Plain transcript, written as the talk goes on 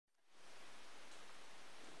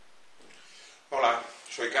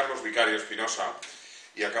Soy Carlos Vicario Espinosa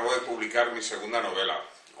y acabo de publicar mi segunda novela,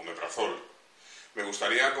 Omeprazol. Me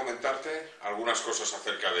gustaría comentarte algunas cosas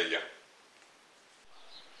acerca de ella.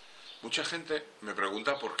 Mucha gente me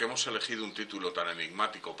pregunta por qué hemos elegido un título tan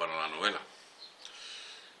enigmático para la novela.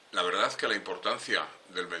 La verdad es que la importancia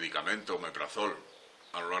del medicamento Omeprazol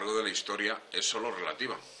a lo largo de la historia es solo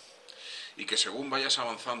relativa, y que según vayas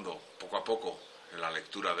avanzando poco a poco en la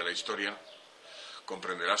lectura de la historia,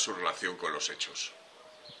 comprenderás su relación con los hechos.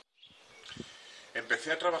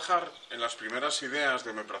 Empecé a trabajar en las primeras ideas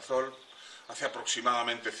de Omeprazol hace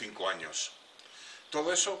aproximadamente 5 años.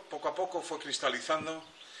 Todo eso poco a poco fue cristalizando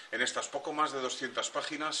en estas poco más de 200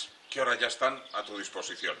 páginas que ahora ya están a tu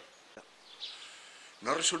disposición.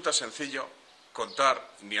 No resulta sencillo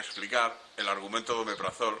contar ni explicar el argumento de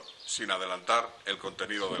Omeprazol sin adelantar el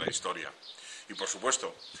contenido de la historia. Y por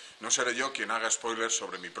supuesto, no seré yo quien haga spoilers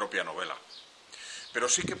sobre mi propia novela. Pero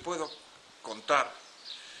sí que puedo contar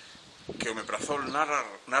que Omeprazol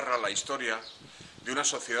narra la historia de una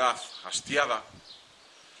sociedad hastiada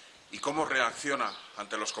y cómo reacciona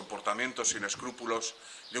ante los comportamientos sin escrúpulos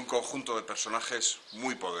de un conjunto de personajes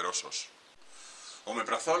muy poderosos.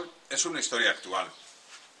 Omeprazol es una historia actual,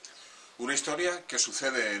 una historia que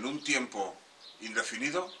sucede en un tiempo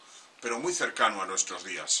indefinido, pero muy cercano a nuestros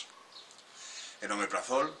días. En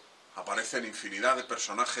Omeprazol aparecen infinidad de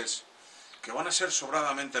personajes que van a ser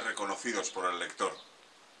sobradamente reconocidos por el lector.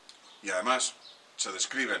 Y además se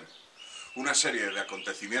describen una serie de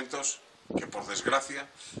acontecimientos que, por desgracia,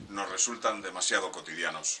 nos resultan demasiado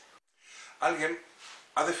cotidianos. Alguien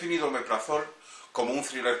ha definido Omeprazol como un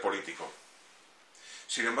thriller político.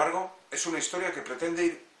 Sin embargo, es una historia que pretende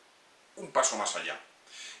ir un paso más allá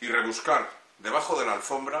y rebuscar debajo de la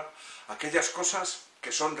alfombra aquellas cosas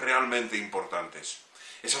que son realmente importantes.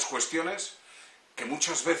 Esas cuestiones que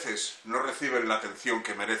muchas veces no reciben la atención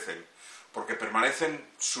que merecen porque permanecen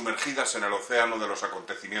sumergidas en el océano de los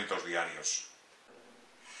acontecimientos diarios.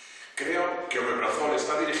 Creo que Omeprazol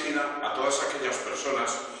está dirigida a todas aquellas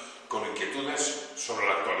personas con inquietudes sobre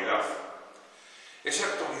la actualidad. Esa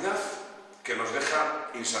actualidad que nos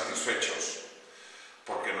deja insatisfechos,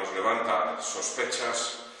 porque nos levanta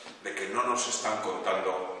sospechas de que no nos están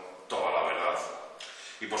contando toda la verdad.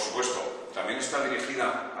 Y por supuesto, también está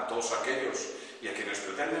dirigida a todos aquellos y a quienes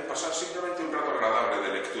pretenden pasar simplemente un rato agradable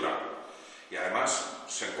de lectura y además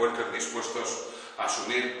se encuentren dispuestos a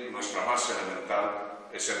asumir nuestra más elemental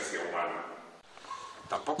esencia humana.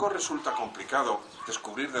 Tampoco resulta complicado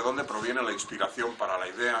descubrir de dónde proviene la inspiración para la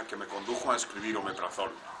idea que me condujo a escribir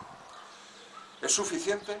Omeprazol. Es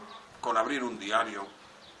suficiente con abrir un diario,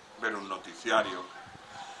 ver un noticiario,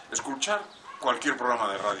 escuchar cualquier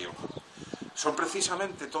programa de radio. Son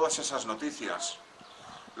precisamente todas esas noticias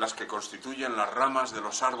las que constituyen las ramas de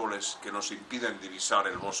los árboles que nos impiden divisar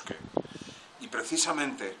el bosque. Y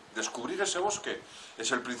precisamente descubrir ese bosque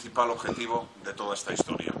es el principal objetivo de toda esta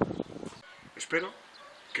historia. Espero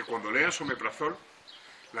que cuando leas Omeprazol,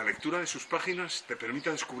 la lectura de sus páginas te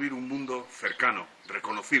permita descubrir un mundo cercano,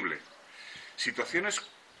 reconocible. Situaciones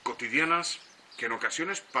cotidianas que en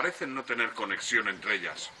ocasiones parecen no tener conexión entre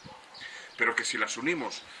ellas, pero que si las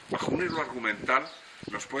unimos bajo un hilo argumental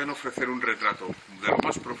nos pueden ofrecer un retrato de lo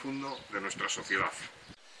más profundo de nuestra sociedad.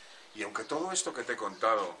 Y aunque todo esto que te he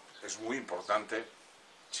contado es muy importante,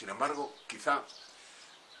 sin embargo, quizá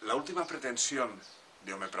la última pretensión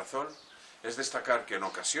de Omeprazol es destacar que en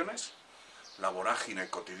ocasiones la vorágine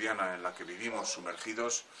cotidiana en la que vivimos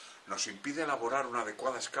sumergidos nos impide elaborar una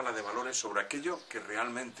adecuada escala de valores sobre aquello que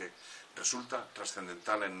realmente resulta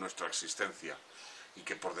trascendental en nuestra existencia y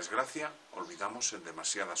que, por desgracia, olvidamos en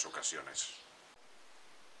demasiadas ocasiones.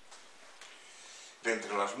 De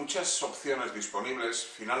entre las muchas opciones disponibles,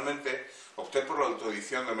 finalmente opté por la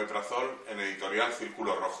autoedición de Omeprazol en editorial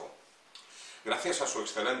Círculo Rojo. Gracias a su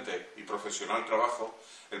excelente y profesional trabajo,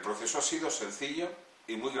 el proceso ha sido sencillo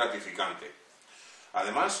y muy gratificante.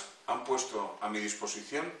 Además, han puesto a mi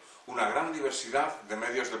disposición una gran diversidad de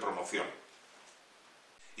medios de promoción.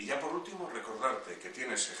 Y ya por último, recordarte que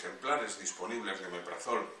tienes ejemplares disponibles de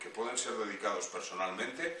Omeprazol que pueden ser dedicados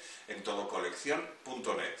personalmente en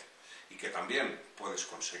todocolección.net y que también puedes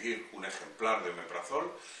conseguir un ejemplar de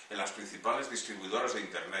Omeprazol en las principales distribuidoras de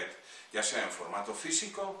Internet, ya sea en formato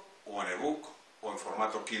físico o en ebook o en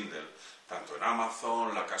formato Kindle, tanto en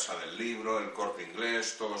Amazon, La Casa del Libro, El Corte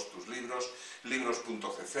Inglés, Todos tus libros,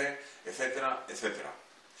 libros.cc, etcétera, etcétera.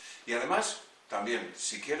 Y además, también,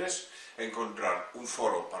 si quieres encontrar un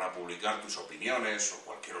foro para publicar tus opiniones o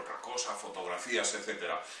cualquier otra cosa, fotografías,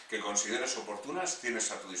 etcétera, que consideres oportunas,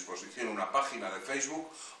 tienes a tu disposición una página de Facebook,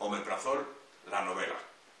 Omeprazol, la novela.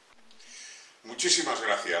 Muchísimas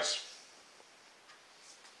gracias.